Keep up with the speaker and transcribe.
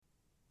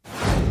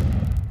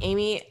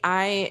Amy,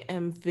 I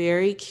am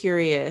very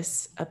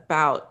curious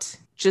about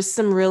just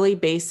some really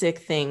basic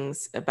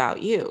things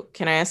about you.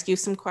 Can I ask you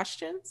some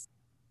questions?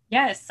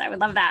 Yes, I would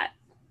love that.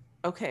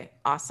 Okay,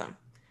 awesome.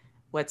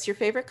 What's your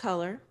favorite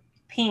color?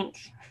 Pink.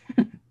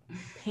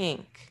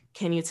 Pink.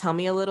 Can you tell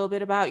me a little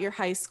bit about your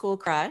high school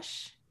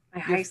crush? My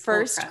Your high school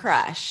first crush.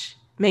 crush.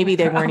 Maybe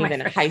they Oh, weren't my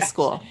even in first high crush.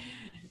 school.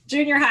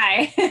 Junior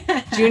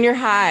high. Junior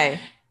high.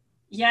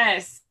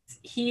 Yes,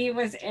 he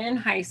was in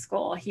high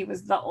school. He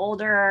was the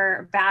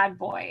older bad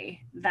boy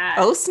that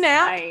Oh,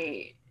 snap.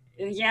 I,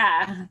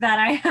 yeah, that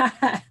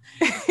I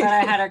that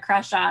I had a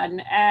crush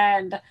on.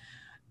 And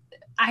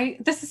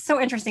this is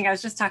so interesting. I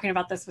was just talking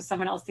about this with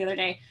someone else the other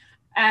day,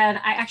 and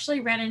I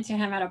actually ran into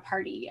him at a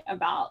party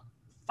about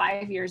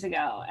 5 years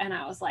ago, and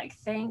I was like,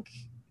 thank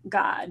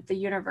God the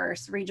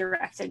universe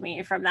redirected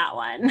me from that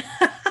one.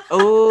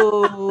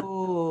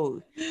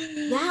 Oh,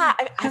 yeah.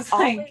 I've Because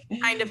always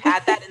like kind of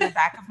had that in the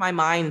back of my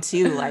mind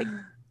too. Like,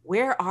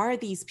 where are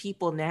these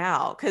people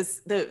now?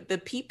 Because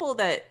the people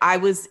that I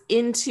was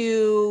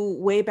into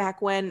way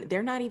back when,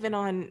 they're not even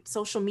on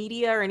social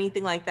media or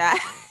anything like that.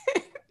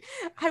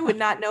 I would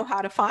not know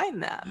how to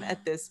find them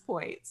at this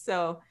point.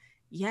 So,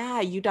 yeah,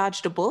 you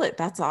dodged a bullet.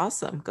 That's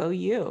awesome. Go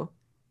you.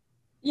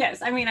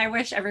 yes, I mean, I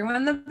wish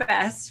everyone the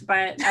best,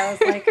 but I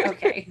was like,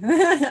 okay,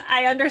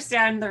 I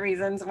understand the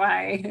reasons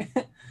why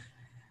we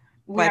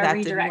Why are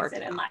that didn't work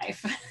redirected in out.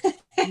 life.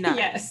 Nice,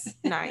 Yes.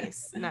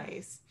 nice,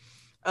 nice.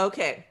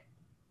 Okay.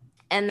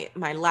 And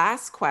my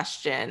last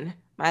question,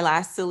 my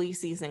last silly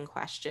season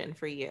question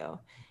for you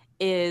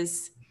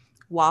is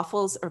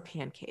waffles or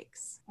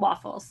pancakes?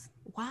 Waffles.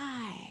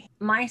 Why?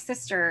 My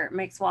sister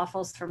makes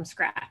waffles from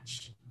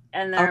scratch,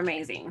 and they're Okay.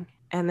 amazing.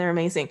 And they're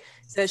amazing.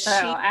 Does So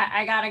she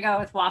I gotta go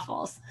with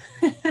waffles.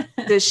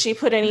 does she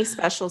put any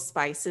special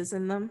spices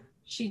in them?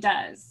 She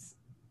does.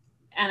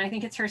 And I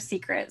think it's her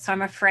secret, so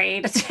I'm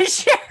afraid to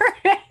share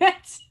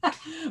it. But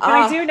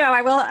I Ah, do know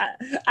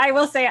I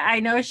will say I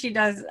know she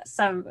does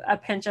a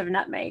pinch of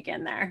nutmeg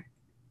in there.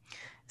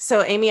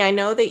 so Amy, I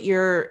know that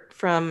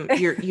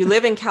you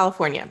live in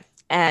California,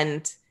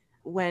 and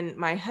when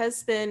my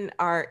husband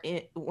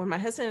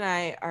and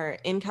I are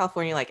in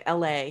California, like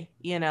LA,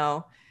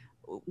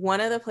 one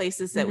of the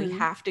places that we Mm-hmm.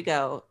 have to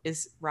go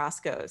is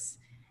Roscoe's.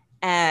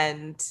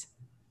 And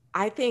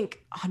I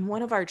think on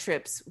one of our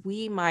trips,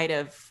 we might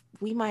have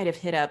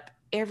hit up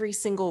every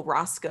single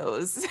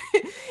Roscoe's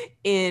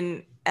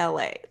in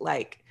LA.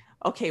 Like,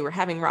 okay, we're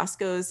having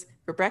Roscoe's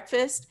for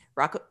breakfast.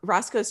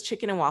 Roscoe's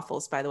chicken and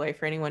waffles, by the way,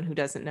 for anyone who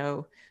doesn't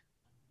know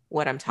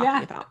what I'm talking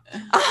Yeah.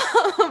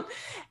 about.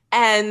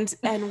 And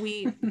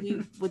we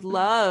would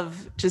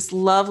love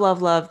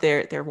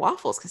their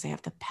waffles because they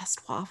have the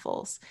best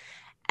waffles.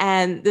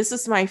 And this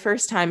was my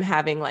first time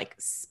having like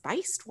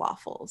spiced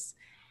waffles.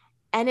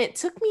 And it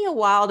took me a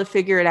while to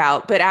figure it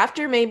out. But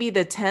after maybe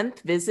the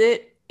 10th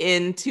visit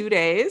in 2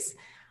 days,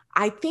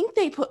 I think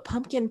they put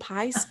pumpkin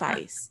pie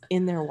spice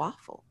in their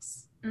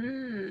waffles. Yeah.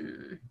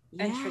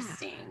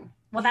 Interesting.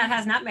 Well, that Yeah.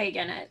 has nutmeg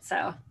in it, so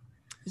that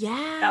would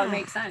Yeah.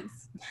 make sense.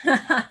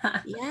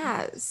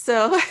 Yeah.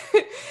 So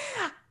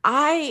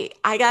I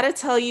got to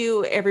tell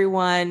you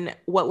everyone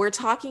what we're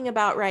talking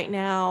about right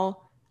now.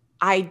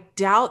 I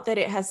doubt that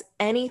it has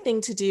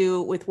anything to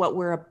do with what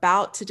we're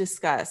about to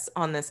discuss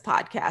on this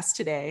podcast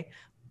today,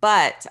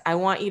 but I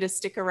want you to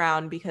stick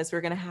around because we're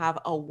going to have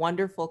a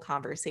wonderful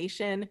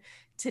conversation.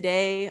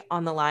 Today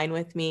on the line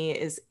with me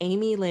is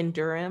Amy Lynn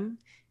Durham.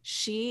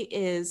 She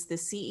is the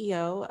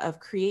CEO of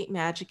Create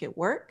Magic at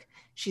Work.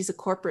 She's a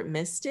corporate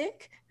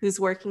mystic who's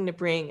working to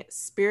bring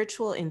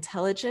spiritual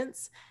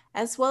intelligence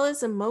as well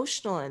as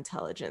emotional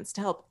intelligence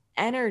to help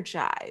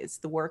energize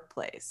the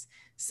workplace.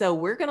 So,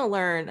 we're going to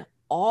learn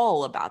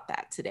all about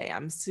that today.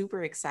 I'm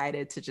super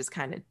excited to just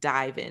kind of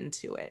dive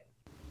into it.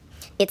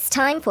 It's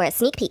time for a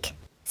sneak peek.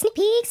 Sneak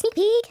peek, sneak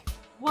peek.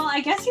 Well,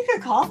 I guess you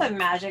could call them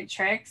magic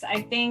tricks.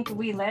 I think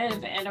we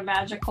live in a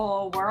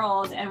magical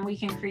world and we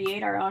can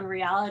create our own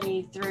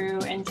reality through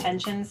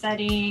intention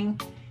setting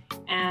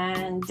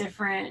and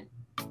different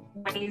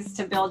ways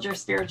to build your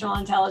spiritual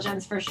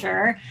intelligence for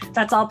sure.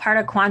 That's all part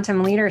of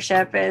quantum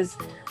leadership, is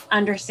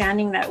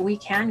understanding that we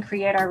can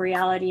create our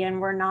reality and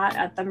we're not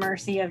at the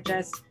mercy of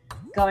just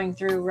going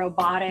through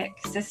robotic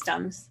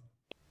systems.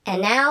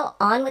 And now,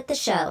 on with the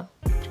show.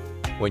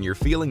 When you're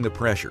feeling the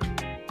pressure,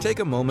 take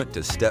a moment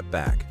to step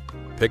back,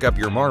 pick up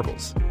your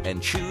marbles,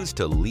 and choose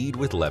to lead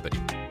with levity.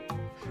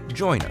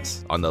 Join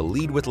us on the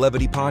Lead with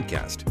Levity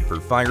podcast for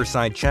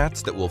fireside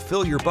chats that will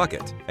fill your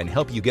bucket and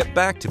help you get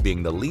back to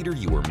being the leader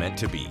you were meant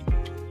to be.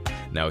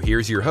 Now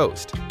here's your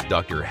host,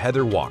 Dr.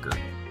 Heather Walker.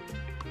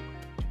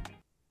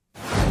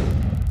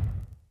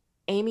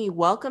 Amy,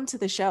 welcome to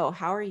the show.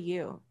 How are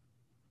you?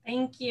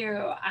 Thank you.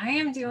 I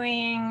am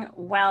doing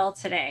well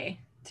today.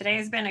 Today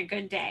has been a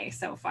good day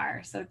so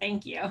far, so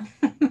thank you.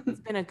 It's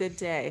been a good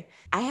day.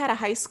 I had a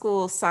high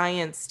school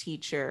science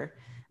teacher.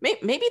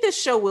 Maybe this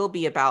show will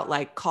be about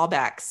like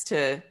callbacks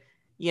to,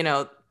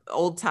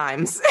 old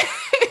times.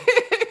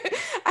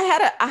 I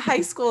had a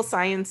high school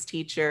science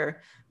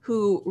teacher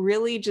who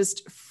really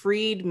just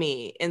freed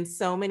me in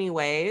so many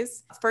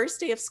ways. First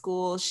day of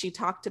school, she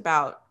talked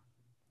about,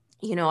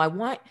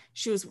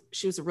 she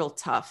was a real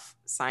tough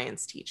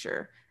science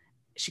teacher.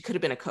 She could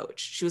have been a coach.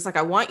 She was like,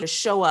 I want you to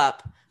show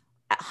up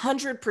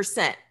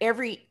 100%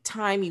 every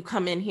time you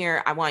come in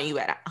here. I want you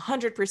at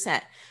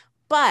 100%.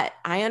 But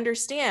I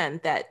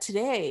understand that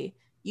today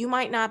you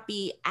might not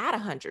be at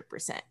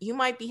 100%. You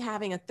might be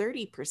having a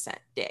 30%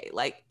 day.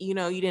 Like, you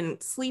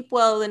didn't sleep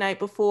well the night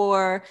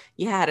before,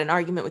 you had an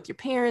argument with your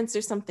parents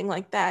or something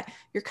like that.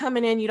 You're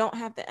coming in, you don't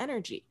have the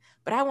energy,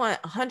 but I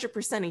want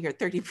 100% of your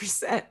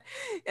 30%.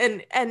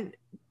 And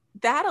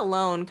that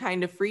alone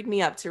kind of freed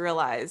me up to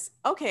realize,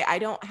 okay, I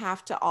don't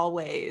have to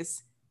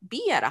always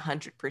be at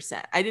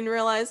 100%. I didn't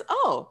realize,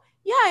 oh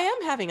yeah, I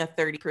am having a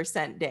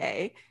 30%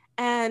 day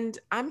and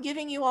I'm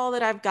giving you all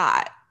that I've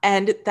got.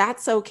 And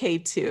that's okay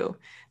too.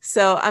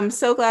 So I'm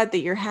so glad that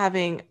you're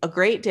having a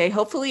great day.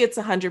 Hopefully it's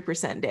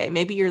 100% day.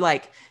 Maybe you're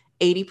like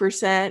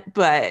 80%,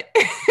 but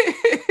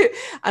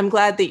I'm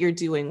glad that you're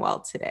doing well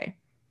today.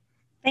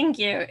 Thank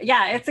you.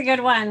 Yeah, it's a good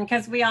one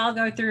because we all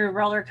go through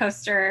roller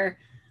coaster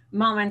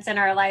moments in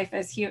our life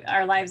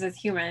our lives as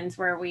humans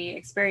where we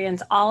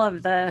experience all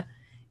of the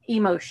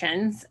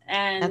emotions.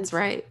 And that's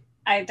right.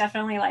 I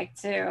definitely like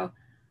to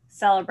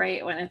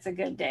celebrate when it's a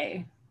good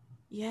day.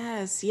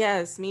 Yes,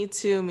 me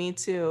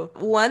too.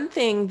 One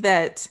thing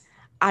that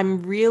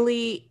I'm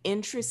really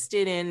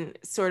interested in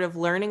sort of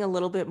learning a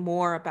little bit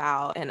more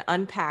about and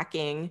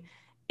unpacking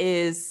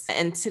is,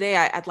 and today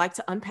I'd like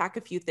to unpack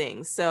a few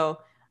things.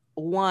 So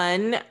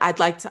one, I'd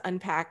like to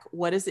unpack,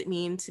 what does it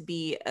mean to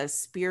be a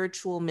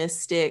spiritual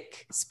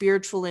mystic,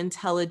 spiritual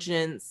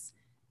intelligence,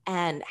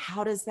 and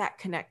how does that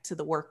connect to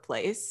the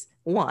workplace?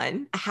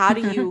 One, how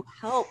do you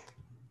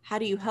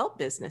help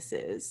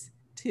businesses?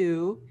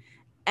 Two,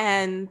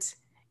 and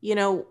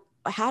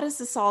how does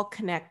this all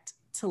connect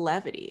to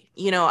levity?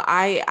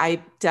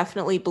 I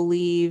definitely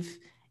believe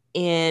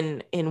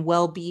in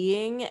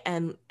well-being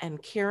and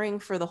caring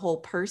for the whole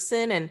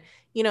person and,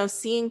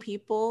 seeing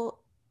people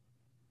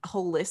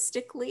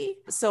holistically.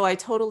 So I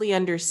totally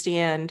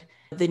understand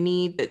the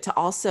need to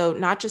also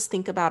not just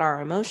think about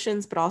our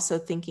emotions, but also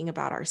thinking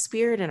about our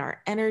spirit and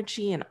our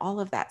energy and all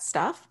of that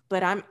stuff.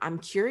 But I'm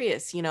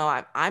curious,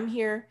 I'm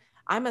here,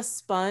 I'm a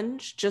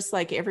sponge, just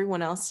like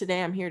everyone else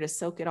today. I'm here to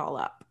soak it all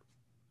up.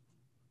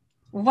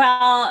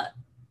 Well,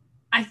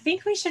 I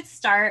think we should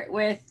start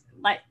with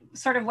like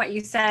sort of what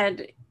you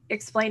said,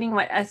 explaining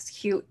what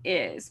SQ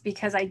is,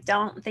 because I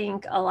don't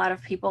think a lot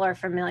of people are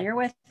familiar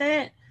with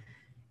it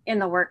in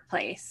the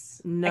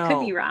workplace. No, I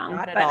could be wrong,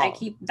 but all.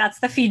 That's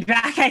the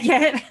feedback I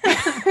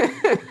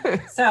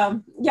get.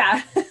 So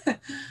yeah.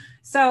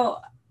 So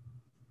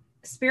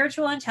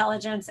spiritual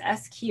intelligence,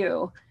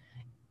 SQ,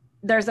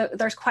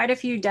 there's quite a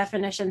few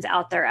definitions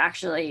out there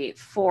actually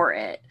for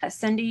it.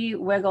 Cindy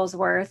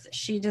Wigglesworth,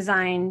 she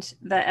designed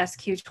the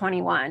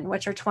SQ21,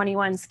 which are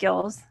 21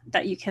 skills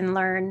that you can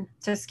learn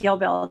to skill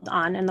build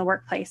on in the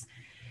workplace.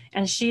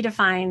 And she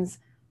defines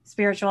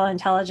spiritual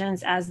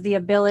intelligence as the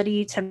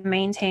ability to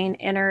maintain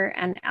inner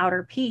and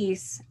outer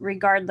peace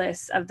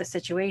regardless of the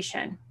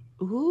situation.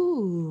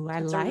 Ooh,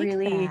 that's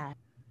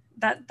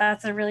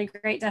That's a really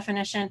great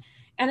definition.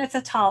 And it's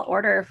a tall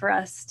order for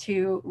us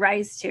to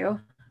rise to.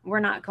 We're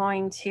not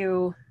going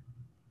to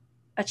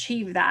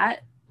achieve that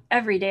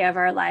every day of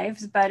our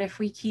lives, but if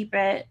we keep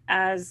it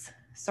as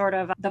sort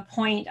of the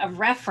point of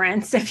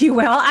reference, if you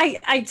will,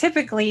 I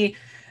typically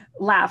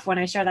laugh when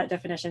I share that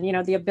definition,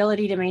 the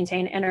ability to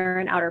maintain inner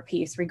and outer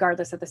peace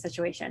regardless of the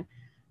situation.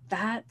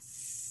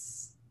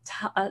 That's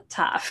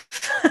tough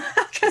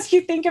because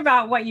you think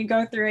about what you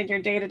go through in your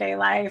day-to-day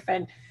life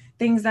and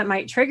things that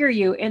might trigger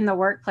you in the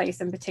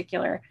workplace in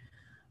particular.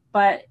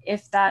 But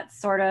if that's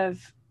sort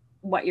of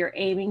what you're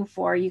aiming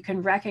for, you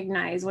can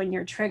recognize when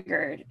you're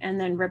triggered and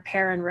then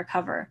repair and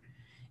recover.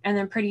 And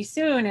then pretty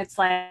soon it's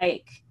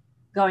like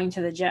going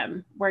to the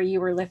gym where you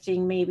were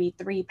lifting maybe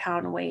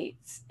 3-pound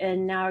weights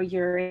and now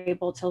you're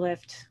able to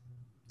lift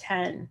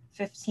 10,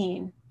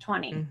 15,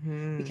 20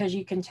 because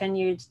you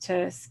continued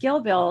to skill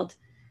build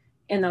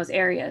in those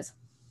areas.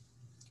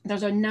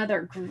 There's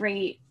another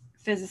great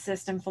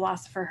physicist and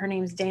philosopher. Her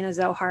name's Dana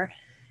Zohar,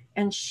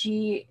 and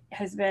she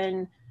has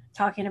been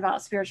talking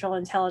about spiritual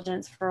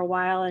intelligence for a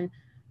while, and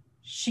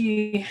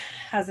she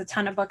has a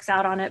ton of books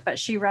out on it, but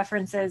she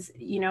references,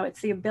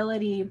 it's the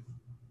ability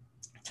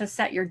to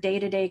set your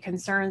day-to-day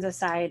concerns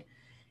aside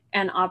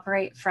and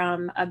operate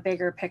from a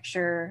bigger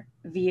picture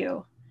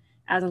view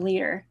as a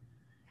leader.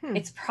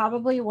 It's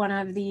probably one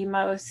of the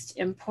most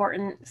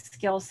important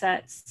skill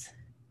sets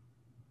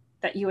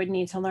that you would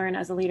need to learn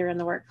as a leader in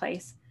the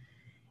workplace.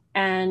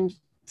 And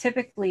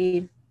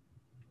typically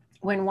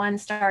when one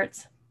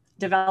starts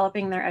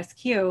developing their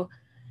SQ,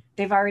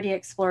 they've already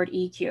explored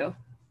EQ,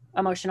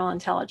 emotional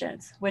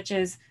intelligence, which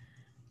is,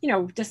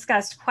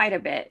 discussed quite a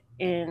bit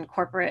in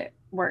corporate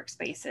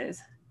workspaces.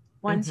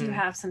 Once you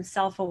have some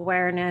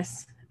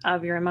self-awareness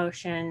of your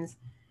emotions,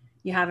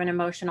 you have an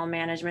emotional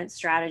management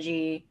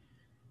strategy,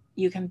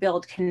 you can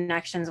build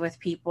connections with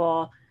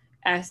people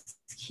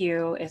SQ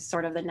is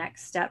sort of the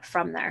next step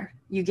from there.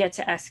 You get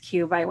to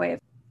SQ by way of.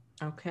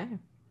 Okay.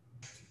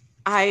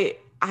 I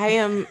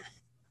am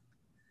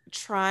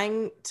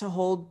trying to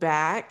hold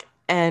back,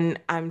 and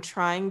I'm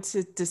trying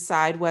to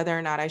decide whether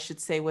or not I should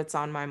say what's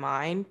on my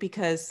mind,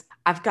 because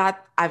I've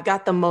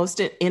got the most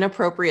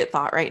inappropriate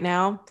thought right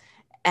now.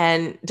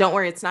 And don't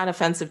worry, it's not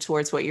offensive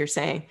towards what you're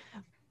saying.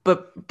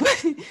 But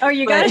oh,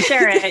 you got to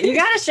share it. You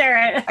got to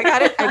share it. I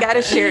got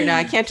to share it now.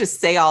 I can't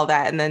just say all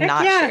that and then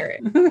not share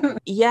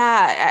it.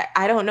 Yeah.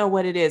 I don't know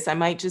what it is. I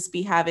might just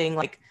be having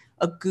like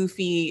a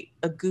goofy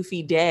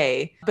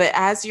day. But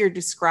as you're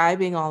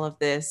describing all of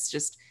this,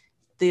 just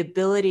the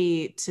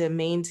ability to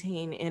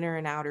maintain inner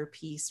and outer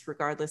peace,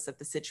 regardless of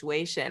the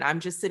situation. I'm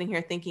just sitting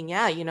here thinking,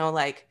 yeah,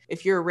 like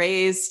if you're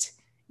raised,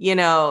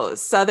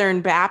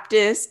 Southern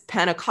Baptist,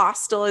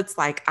 Pentecostal, it's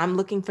like, I'm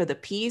looking for the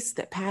peace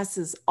that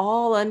passes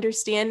all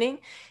understanding.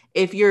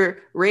 If you're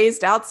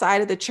raised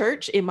outside of the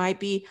church, it might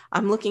be,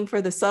 I'm looking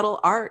for the subtle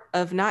art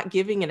of not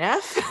giving an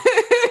F.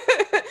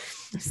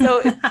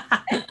 So,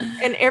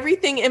 and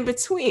everything in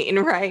between,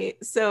 right?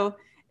 So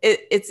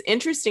it's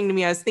interesting to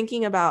me. I was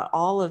thinking about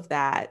all of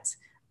that,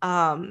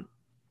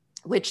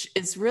 which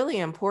is really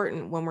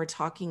important when we're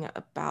talking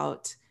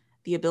about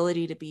the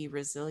ability to be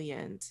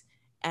resilient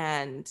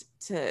and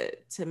to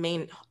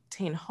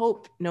maintain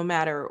hope no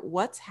matter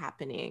what's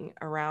happening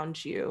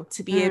around you,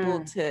 to be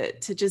able to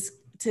just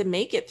to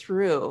make it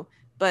through,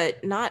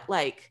 but not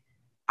like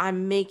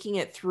I'm making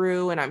it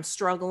through and I'm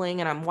struggling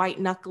and I'm white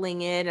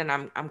knuckling it and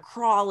I'm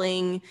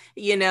crawling,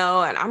 and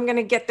I'm going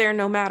to get there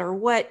no matter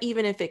what,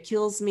 even if it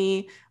kills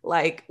me,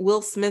 like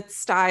Will Smith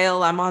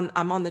style. I'm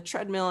on the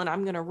treadmill and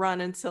I'm going to run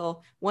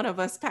until one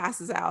of us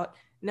passes out.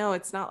 No,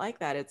 it's not like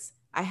that.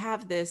 I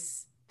have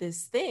this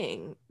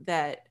thing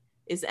that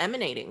is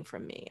emanating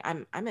from me.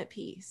 I'm at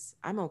peace.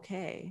 I'm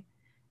okay.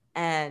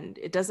 And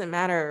it doesn't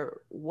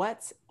matter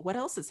what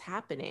else is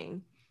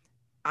happening.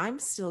 I'm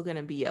still going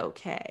to be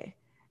okay.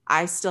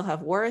 I still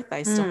have worth.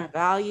 I still have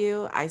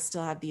value. I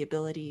still have the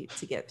ability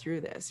to get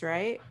through this,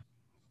 right?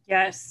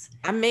 Yes.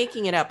 I'm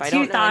making it up. I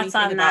don't know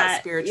anything about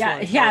spiritual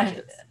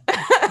intelligence.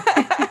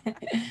 Yeah.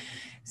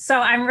 So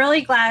I'm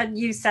really glad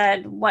you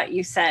said what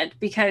you said,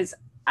 because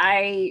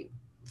I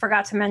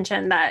forgot to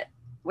mention that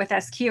with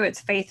SQ, it's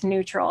faith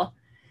neutral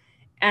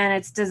and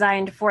it's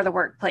designed for the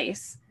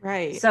workplace.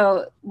 Right.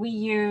 So we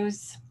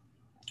use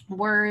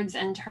words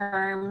and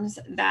terms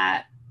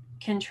that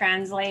can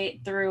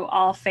translate through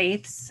all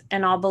faiths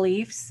and all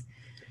beliefs.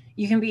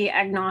 You can be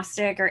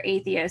agnostic or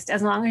atheist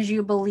as long as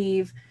you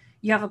believe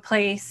you have a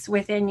place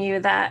within you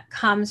that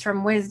comes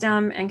from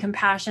wisdom and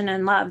compassion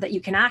and love that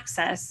you can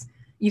access.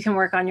 You can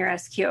work on your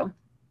SQ.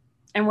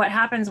 And what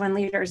happens when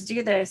leaders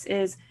do this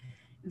is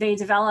they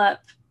develop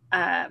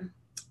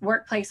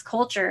workplace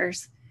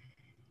cultures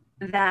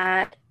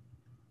that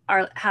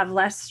have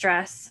less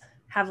stress,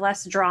 have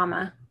less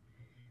drama.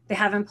 They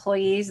have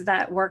employees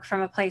that work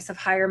from a place of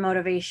higher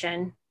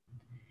motivation,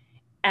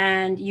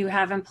 and you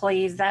have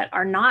employees that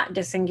are not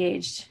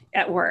disengaged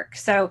at work.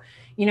 So,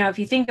 if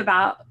you think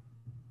about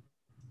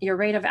your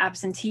rate of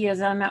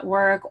absenteeism at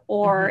work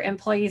or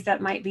employees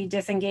that might be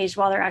disengaged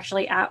while they're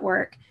actually at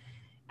work,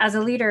 as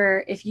a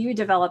leader, if you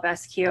develop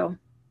SQ,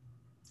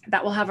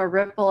 that will have a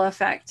ripple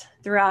effect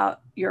throughout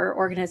your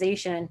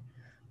organization,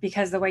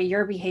 because the way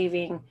you're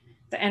behaving,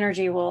 the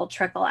energy will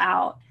trickle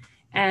out.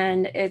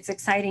 And it's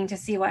exciting to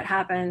see what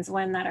happens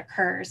when that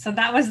occurs. So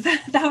that was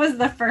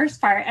the first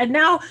part. And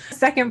now,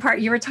 second part,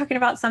 you were talking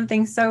about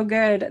something so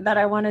good that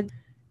I wanted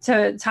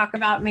to talk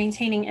about,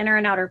 maintaining inner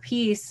and outer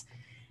peace,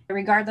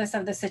 regardless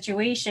of the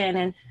situation.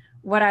 And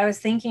what I was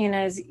thinking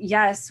is,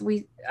 yes,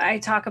 I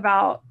talk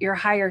about your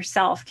higher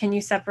self. Can you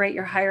separate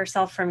your higher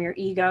self from your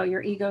ego?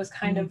 Your ego is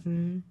kind of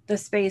the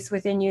space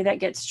within you that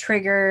gets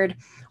triggered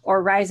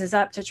or rises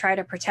up to try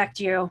to protect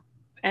you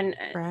and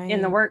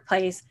in the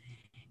workplace.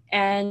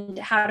 And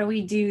how do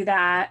we do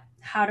that?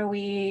 How do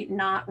we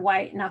not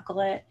white knuckle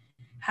it?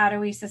 How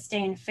do we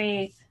sustain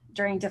faith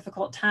during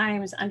difficult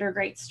times under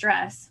great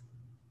stress?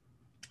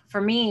 For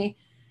me,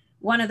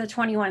 one of the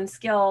 21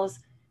 skills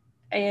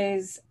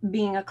is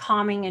being a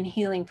calming and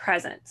healing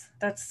presence.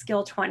 That's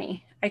skill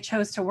 20. I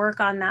chose to work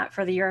on that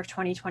for the year of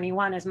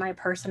 2021 as my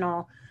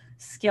personal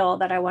skill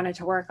that I wanted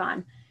to work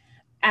on.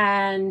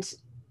 And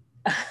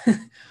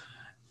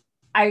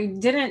I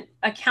didn't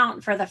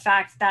account for the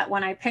fact that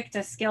when I picked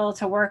a skill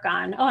to work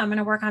on, I'm going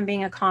to work on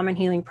being a calm and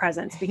healing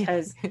presence,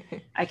 because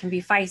I can be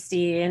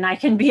feisty and I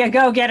can be a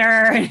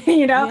go-getter,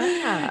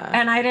 Yeah.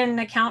 And I didn't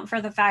account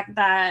for the fact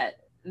that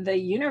the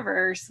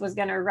universe was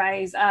going to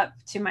rise up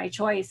to my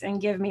choice and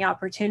give me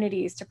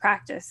opportunities to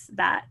practice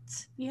that.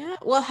 Yeah.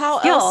 Well, how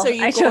else are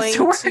you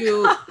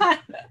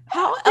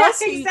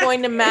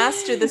going to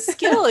master the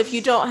skill if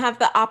you don't have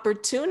the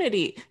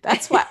opportunity?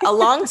 That's why a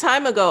long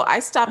time ago, I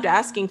stopped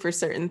asking for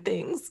certain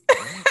things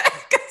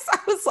because I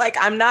was like,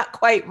 I'm not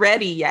quite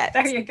ready yet.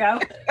 There you go.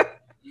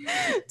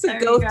 to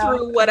go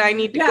through what I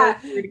need to go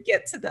through to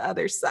get to the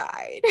other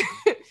side.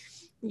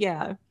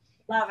 Yeah.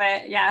 Love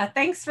it. Yeah.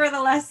 Thanks for the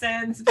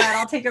lessons, but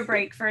I'll take a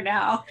break for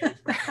now.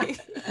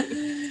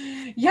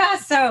 Yeah.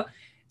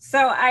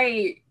 So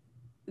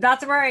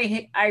that's where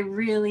I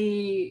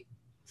really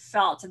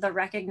felt the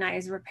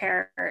recognize,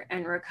 repair,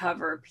 and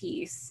recover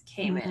piece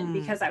came in,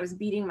 because I was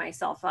beating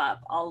myself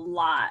up a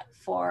lot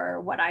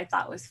for what I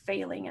thought was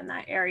failing in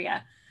that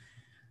area.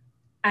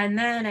 And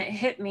then it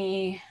hit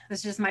me, this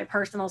is just my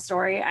personal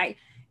story.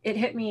 It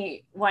hit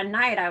me one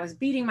night, I was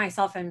beating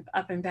myself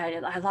up in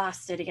bed. I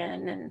lost it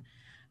again. And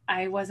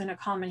I wasn't a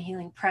calm and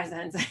healing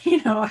presence.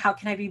 How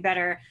can I be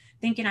better?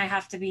 Thinking I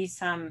have to be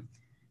some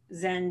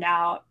zened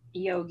out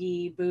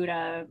yogi,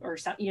 Buddha, or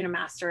some,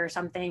 master or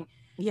something.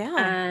 Yeah.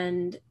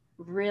 And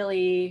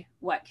really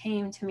what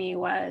came to me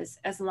was,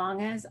 as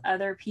long as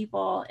other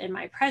people in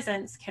my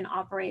presence can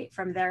operate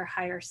from their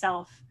higher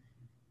self,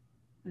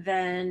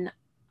 then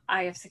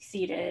I have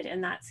succeeded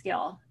in that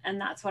skill. And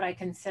that's what I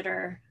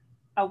consider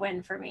a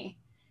win for me.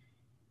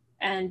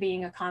 And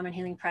being a calm and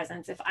healing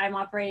presence. If I'm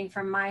operating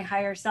from my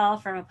higher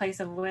self, from a place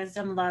of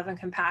wisdom, love, and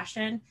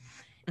compassion,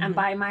 and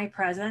by my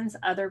presence,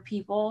 other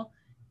people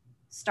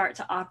start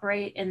to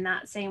operate in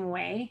that same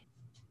way,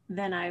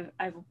 then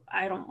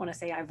I don't want to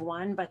say I've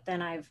won, but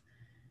then I've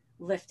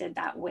lifted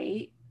that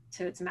weight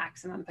to its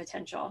maximum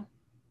potential.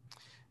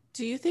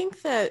 Do you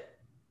think that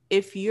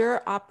if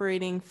you're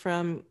operating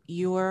from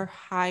your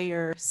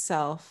higher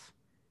self,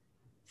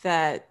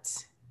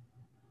 that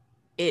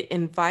it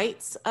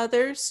invites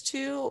others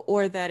to,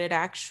 or that it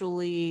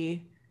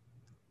actually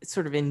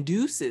sort of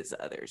induces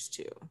others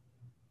to?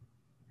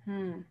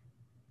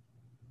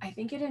 I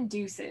think it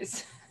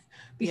induces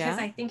because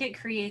I think it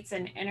creates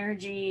an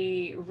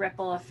energy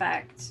ripple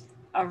effect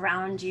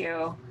around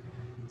you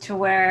to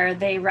where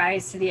they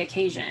rise to the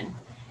occasion.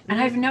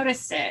 And I've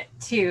noticed it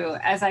too,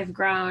 as I've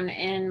grown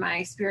in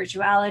my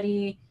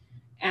spirituality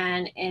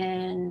and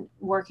in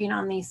working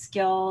on these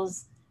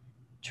skills,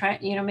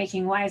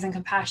 making wise and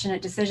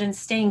compassionate decisions,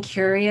 staying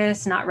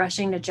curious, not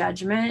rushing to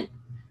judgment.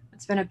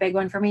 It's been a big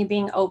one for me,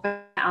 being open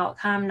to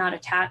outcome, not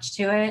attached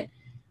to it.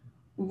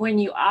 When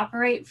you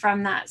operate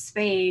from that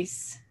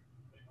space,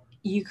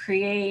 you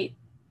create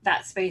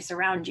that space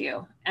around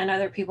you, and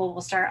other people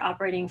will start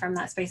operating from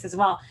that space as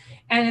well.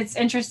 And it's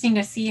interesting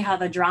to see how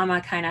the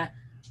drama kind of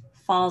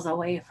falls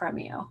away from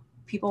you.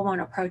 People won't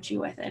approach you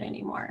with it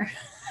anymore.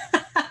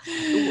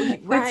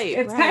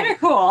 It's kind of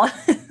cool.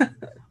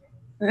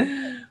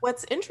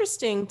 What's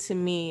interesting to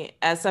me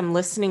as I'm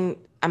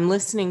listening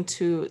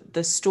to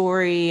the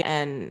story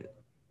and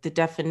the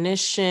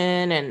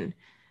definition and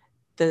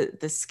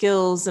the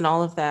skills and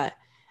all of that,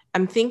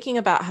 I'm thinking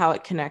about how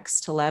it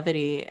connects to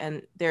levity.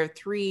 And there are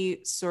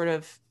three sort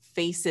of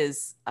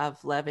faces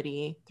of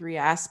levity, three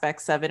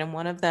aspects of it. And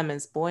one of them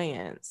is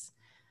buoyance.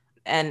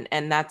 And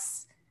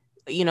that's,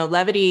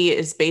 levity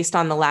is based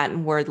on the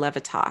Latin word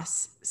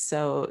levitas.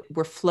 So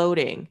we're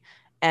floating.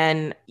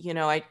 And,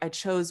 I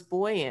chose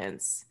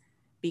buoyance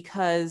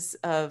because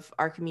of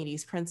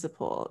Archimedes'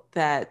 principle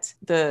that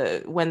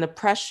when the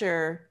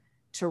pressure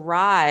to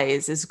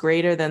rise is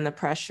greater than the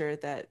pressure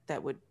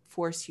that would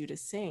force you to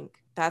sink,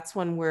 that's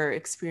when we're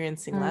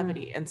experiencing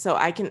levity. And so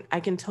I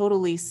can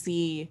totally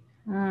see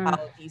how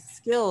these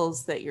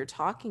skills that you're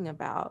talking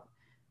about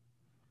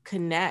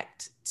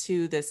connect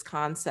to this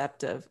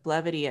concept of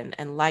levity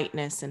and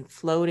lightness and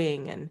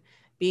floating and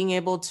being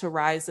able to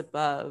rise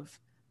above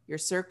your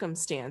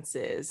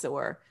circumstances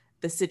or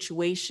the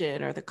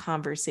situation or the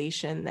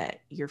conversation that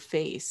you're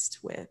faced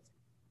with.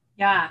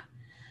 Yeah.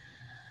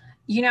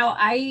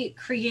 I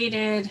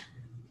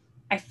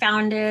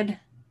founded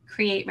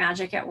Create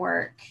Magic at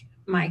Work,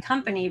 my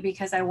company,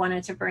 because I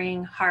wanted to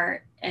bring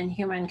heart and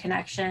human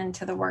connection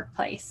to the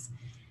workplace.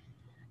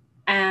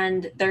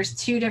 And there's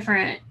two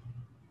different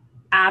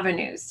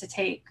avenues to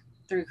take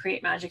through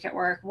Create Magic at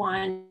Work.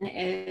 One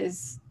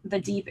is the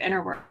deep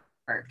inner work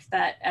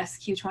that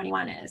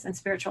SQ21 is, and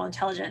spiritual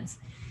intelligence.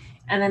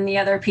 And then the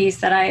other piece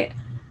that I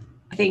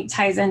think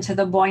ties into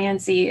the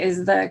buoyancy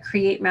is the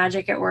Create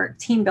Magic at Work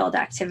team build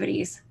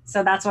activities.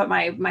 So that's what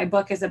my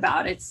book is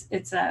about.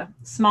 It's a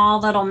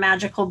small little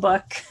magical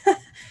book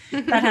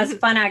that has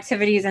fun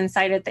activities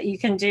inside it that you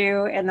can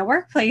do in the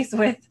workplace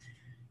with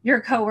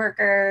your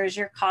coworkers,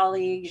 your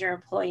colleagues, your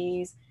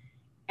employees.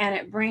 And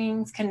it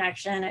brings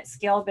connection, it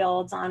skill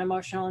builds on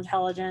emotional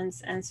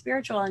intelligence and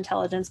spiritual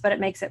intelligence, but it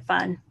makes it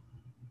fun.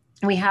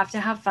 We have to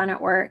have fun at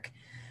work,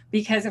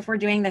 because if we're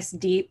doing this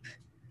deep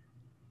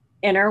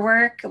inner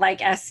work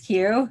like SQ,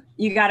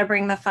 you got to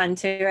bring the fun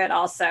to it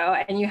also.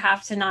 And you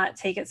have to not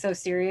take it so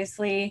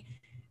seriously,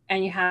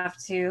 and you have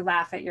to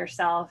laugh at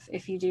yourself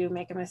if you do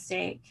make a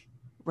mistake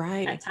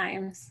at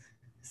times.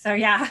 So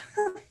yeah,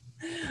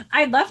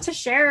 I'd love to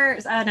share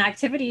an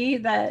activity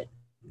that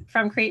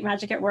from Create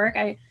Magic at Work.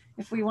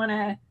 If we want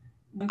to,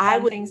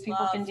 things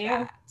people can do.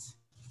 That.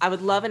 I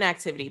would love an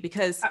activity,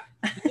 because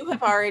you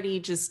have already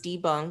just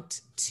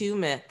debunked 2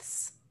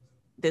 myths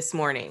this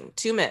morning.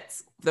 2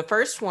 myths. The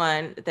first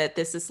one, that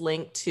this is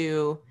linked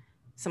to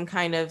some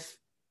kind of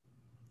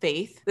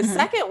faith. The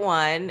second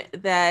one,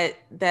 that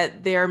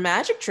there are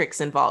magic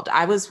tricks involved.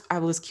 I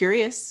was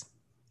curious.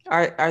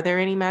 Are there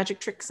any magic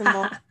tricks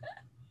involved?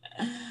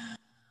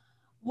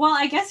 Well,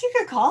 I guess you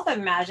could call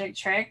them magic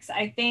tricks.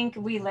 I think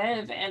we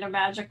live in a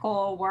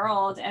magical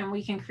world and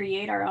we can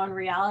create our own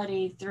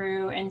reality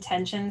through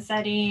intention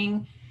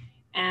setting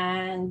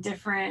and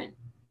different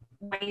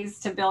ways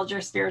to build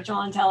your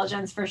spiritual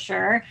intelligence, for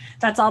sure.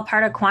 That's all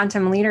part of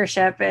quantum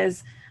leadership,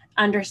 is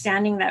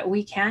understanding that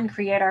we can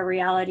create our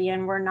reality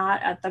and we're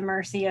not at the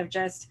mercy of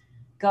just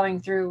going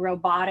through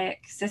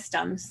robotic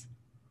systems.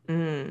 I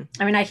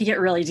mean, I could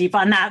get really deep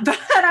on that, but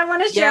I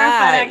want to share a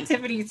fun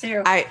activity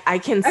too. I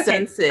can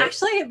sense it.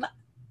 Actually,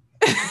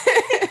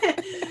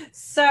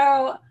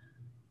 so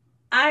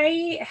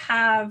I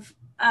have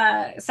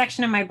a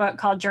section in my book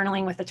called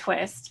Journaling with a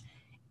Twist.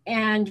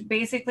 And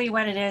basically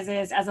what it is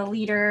as a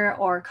leader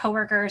or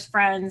coworkers,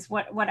 friends,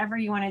 whatever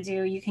you want to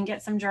do, you can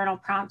get some journal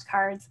prompt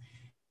cards.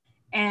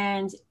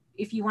 And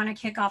if you want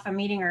to kick off a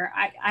meeting, or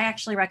I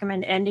actually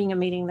recommend ending a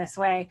meeting this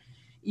way,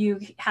 you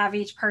have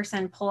each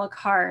person pull a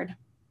card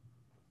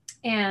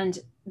and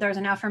there's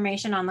an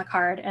affirmation on the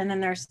card. And then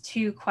there's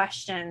 2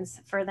 questions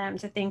for them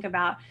to think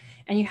about.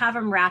 And you have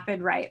them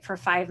rapid write for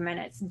 5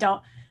 minutes.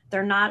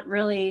 They're not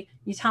really,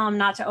 you tell them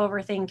not to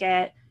overthink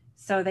it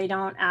so they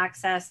don't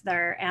access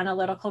their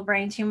analytical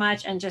brain too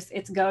much, and just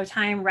it's go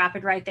time,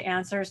 rapid write the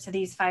answers to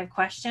these 5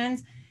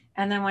 questions.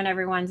 And then when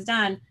everyone's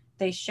done,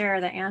 they share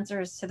the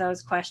answers to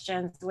those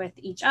questions with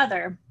each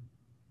other.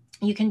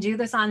 You can do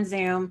this on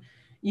Zoom.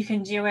 You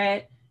can do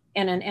it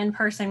in an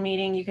in-person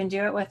meeting. You can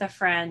do it with a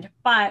friend,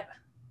 but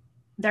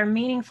they're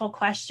meaningful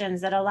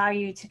questions that allow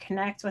you to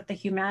connect with the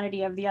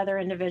humanity of the other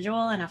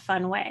individual in a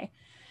fun way.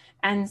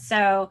 And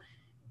so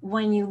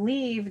when you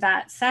leave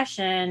that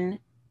session,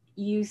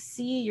 you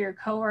see your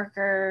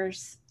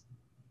coworkers,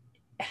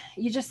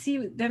 you just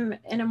see them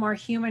in a more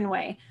human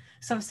way.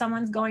 So if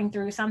someone's going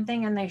through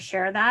something and they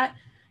share that,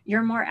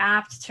 you're more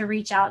apt to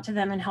reach out to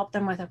them and help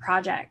them with a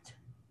project,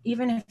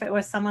 even if it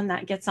was someone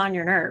that gets on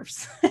your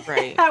nerves.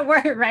 Right. At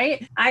work,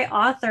 right? I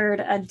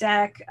authored a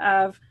deck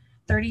of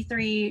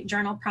 33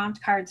 journal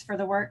prompt cards for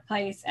the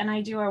workplace. And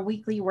I do a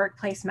weekly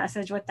workplace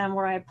message with them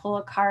where I pull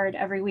a card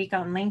every week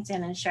on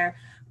LinkedIn and share.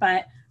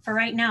 But for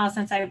right now,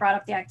 since I brought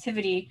up the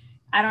activity,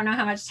 I don't know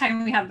how much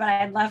time we have, but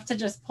I'd love to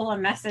just pull a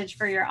message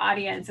for your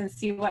audience and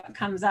see what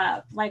comes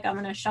up. Like, I'm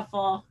going to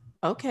shuffle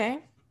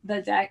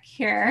the deck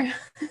here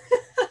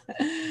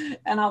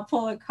and I'll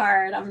pull a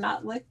card. I'm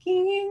not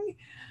looking.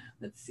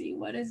 Let's see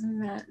what is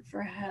meant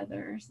for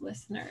Heather's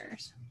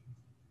listeners.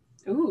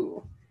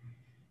 Ooh.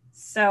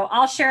 So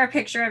I'll share a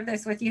picture of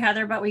this with you,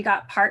 Heather, but we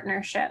got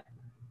partnership.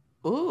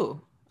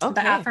 Ooh. Okay.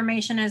 The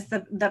affirmation is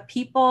the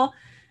people,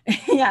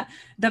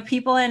 the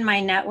people in my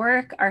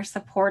network are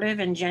supportive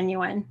and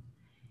genuine.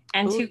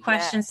 And 2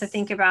 questions to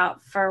think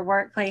about for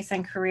workplace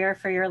and career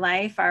for your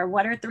life are,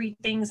 what are 3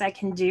 things I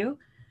can do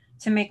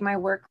to make my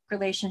work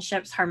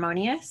relationships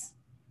harmonious?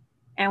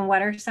 And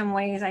what are some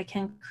ways I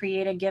can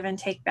create a give and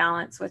take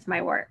balance with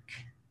my work?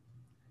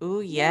 Ooh,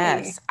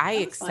 yes. I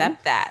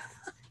accept that.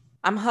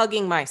 I'm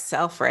hugging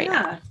myself right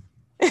now.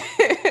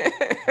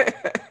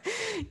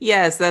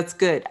 Yes, that's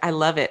good. I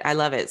love it. I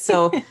love it.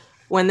 So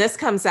when this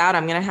comes out,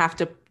 I'm going to have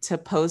to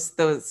post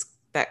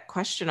that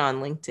question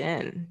on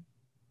LinkedIn.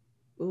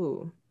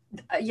 Ooh.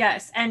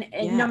 Yes. And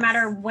no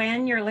matter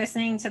when you're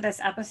listening to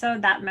this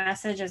episode, that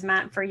message is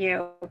meant for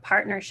you.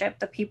 Partnership.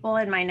 The people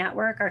in my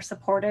network are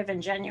supportive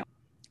and genuine.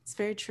 It's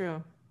very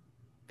true.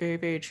 Very,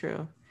 very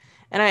true.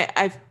 And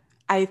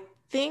I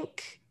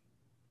think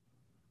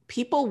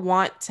people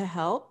want to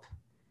help.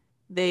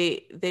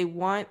 They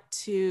want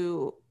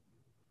to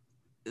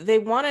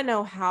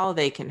know how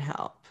they can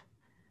help.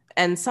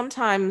 And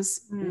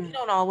sometimes we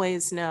don't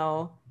always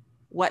know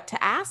what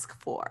to ask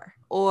for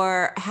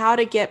or how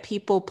to get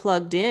people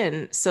plugged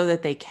in so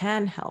that they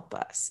can help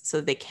us,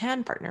 so they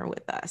can partner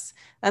with us.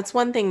 That's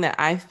one thing that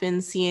I've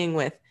been seeing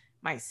with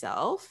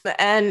myself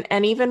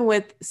and even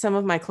with some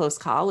of my close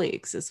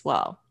colleagues as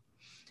well.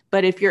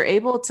 But if you're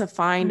able to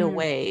find a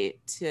way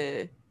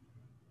to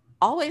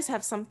always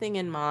have something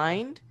in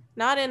mind,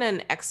 not in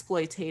an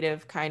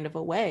exploitative kind of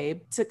a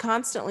way, to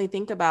constantly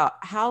think about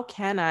how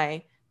can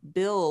I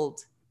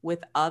build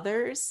with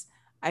others,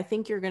 I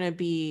think you're going to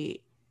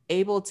be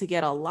able to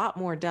get a lot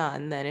more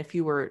done than if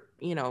you were,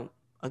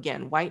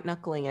 again, white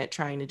knuckling it,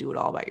 trying to do it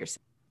all by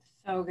yourself.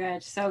 So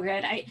good. So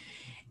good.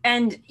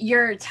 And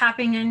you're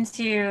tapping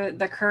into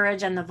the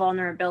courage and the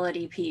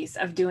vulnerability piece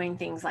of doing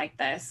things like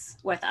this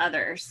with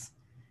others.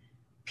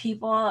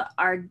 People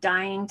are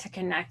dying to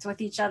connect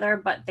with each other,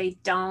 but they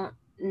don't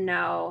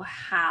know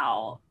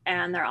how.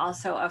 And they're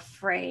also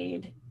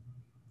afraid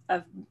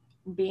of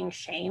being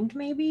shamed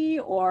maybe,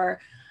 or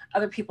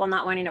other people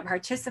not wanting to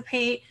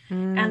participate.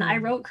 And I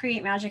wrote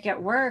Create Magic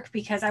at Work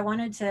because I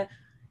wanted to,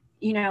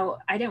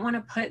 I didn't want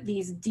to put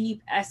these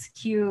deep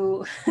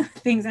SQ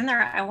things in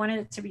there. I wanted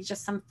it to be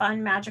just some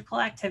fun,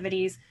 magical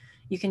activities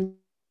you can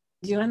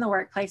do in the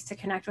workplace to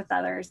connect with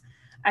others.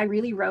 I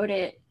really wrote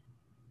it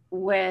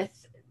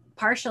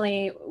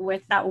partially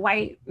with that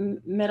white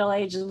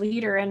middle-aged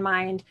leader in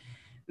mind,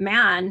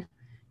 man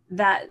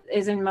that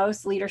is in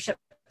most leadership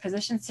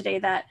positions today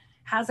that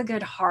has a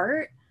good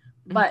heart,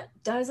 but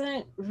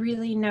doesn't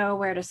really know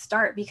where to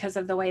start because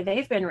of the way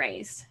they've been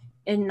raised,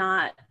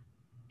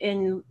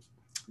 in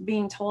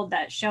being told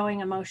that showing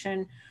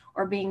emotion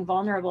or being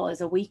vulnerable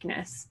is a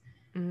weakness.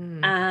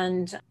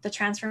 And the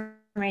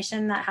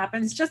transformation that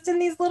happens just in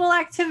these little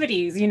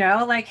activities,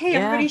 like, hey,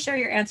 everybody share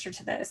your answer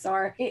to this,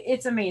 or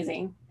it's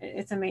amazing.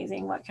 It's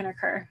amazing what can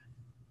occur.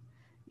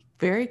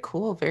 Very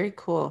cool. Very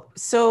cool.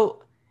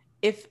 So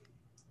if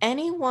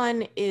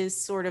anyone is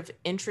sort of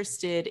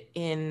interested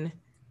in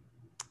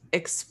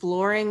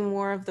exploring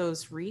more of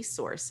those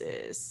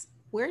resources,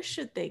 where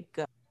should they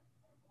go?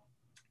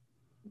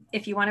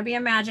 If you want to be a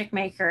magic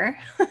maker,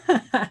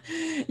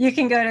 you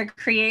can go to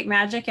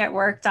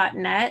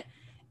createmagicatwork.net.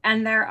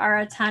 And there are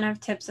a ton of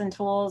tips and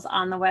tools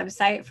on the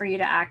website for you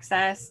to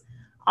access.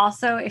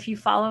 Also, if you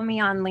follow me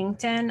on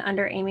LinkedIn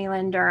under Amy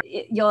Lynn Durham,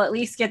 you'll at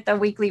least get the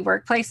weekly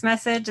workplace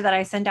message that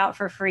I send out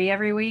for free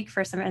every week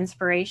for some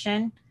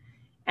inspiration.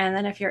 And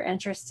then if you're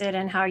interested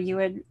in how you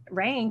would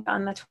rank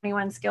on the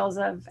 21 skills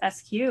of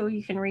SQ,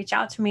 you can reach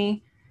out to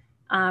me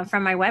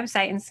from my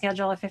website and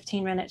schedule a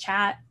 15-minute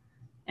chat,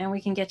 and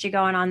we can get you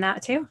going on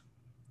that too.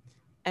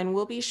 And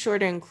we'll be sure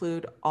to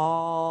include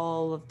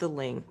all of the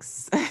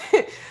links,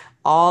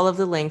 all of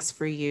the links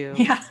for you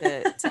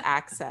to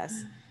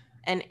access.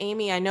 And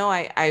Amy, I know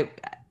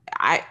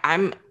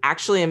I'm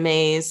actually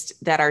amazed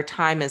that our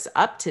time is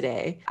up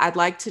today. I'd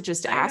like to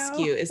just ask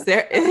you,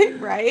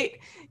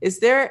 is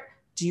there,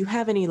 do you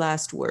have any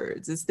last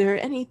words? Is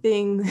there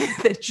anything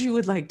that you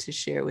would like to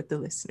share with the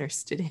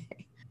listeners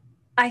today?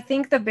 I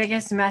think the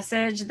biggest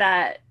message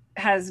that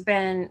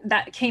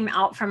came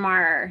out from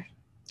our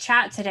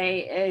chat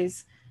today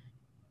is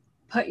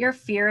put your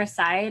fear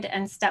aside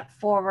and step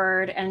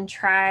forward and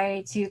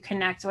try to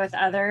connect with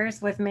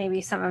others with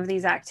maybe some of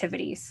these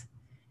activities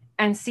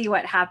and see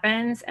what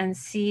happens and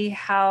see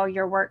how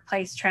your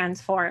workplace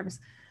transforms.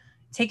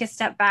 Take a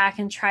step back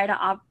and try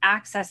to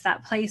access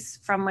that place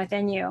from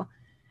within you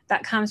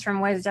that comes from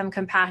wisdom,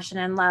 compassion,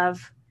 and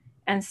love,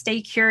 and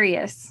stay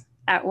curious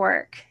at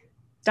work.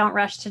 Don't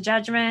rush to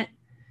judgment.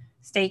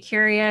 Stay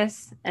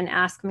curious and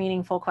ask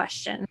meaningful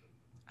questions.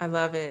 I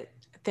love it.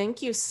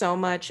 Thank you so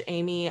much,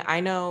 Amy. I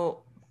know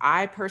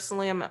I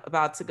personally am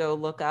about to go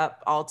look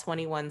up all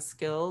 21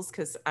 skills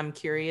because I'm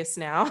curious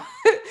now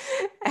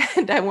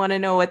and I want to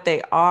know what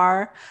they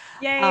are.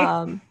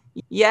 Yay.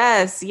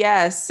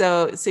 Yes.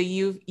 So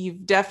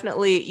you've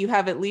definitely, you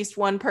have at least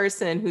one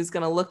person who's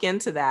going to look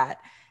into that.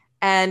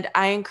 And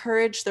I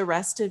encourage the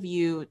rest of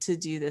you to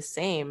do the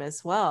same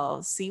as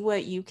well. See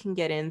what you can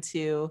get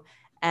into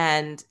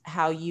and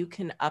how you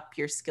can up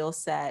your skill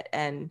set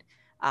and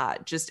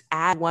just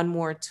add one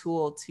more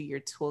tool to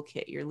your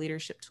toolkit, your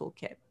leadership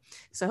toolkit.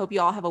 So I hope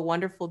you all have a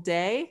wonderful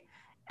day,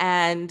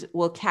 and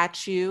we'll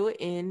catch you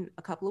in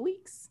a couple of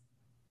weeks.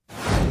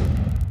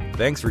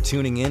 Thanks for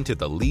tuning in to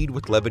the Lead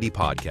with Levity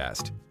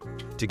podcast.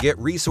 To get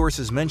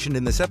resources mentioned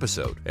in this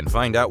episode and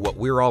find out what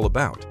we're all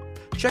about,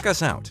 check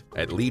us out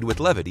at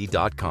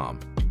leadwithlevity.com.